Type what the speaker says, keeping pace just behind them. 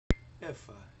if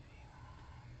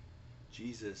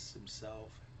Jesus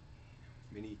himself,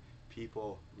 many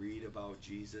people read about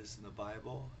Jesus in the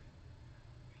Bible.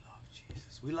 We love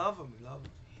Jesus. We love him. We love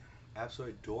him.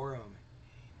 Absolutely adore him.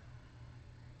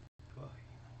 But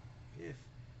if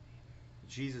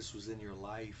Jesus was in your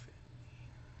life,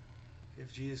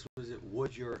 if Jesus was it,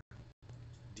 would your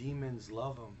demons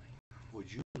love him?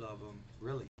 Would you love him?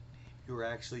 Really? You were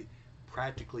actually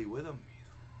practically with him.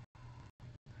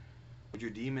 Would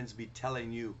your demons be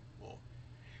telling you, well,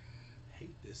 I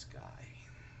hate this guy.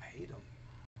 I hate him.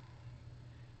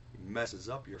 He messes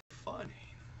up your fun.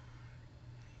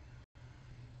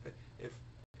 If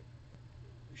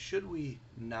should we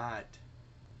not,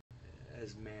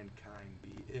 as mankind,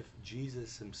 be, if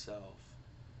Jesus himself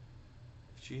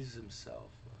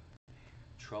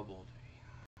troubled,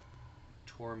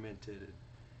 tormented, and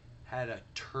had a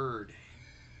turd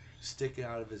sticking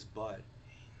out of his butt,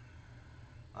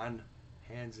 on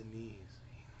hands and knees,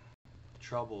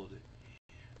 troubled,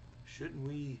 shouldn't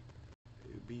we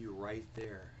be right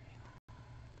there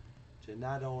to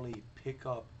not only pick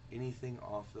up anything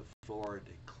off the floor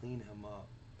to clean him up,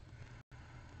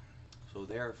 so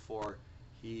therefore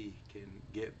he can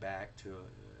get back to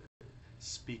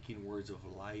speaking words of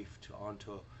life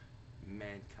onto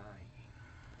mankind?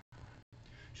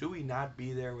 Should we not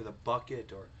be there with a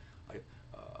bucket or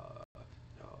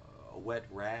a wet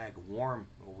rag, warm?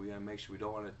 We gotta make sure we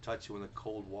don't want to touch it with the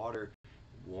cold water,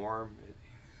 warm. It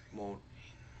won't.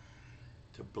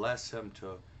 To bless him,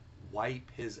 to wipe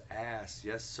his ass.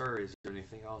 Yes, sir. Is there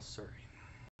anything else, sir?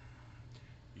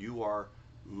 You are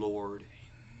Lord.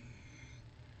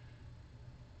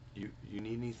 You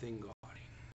need anything, go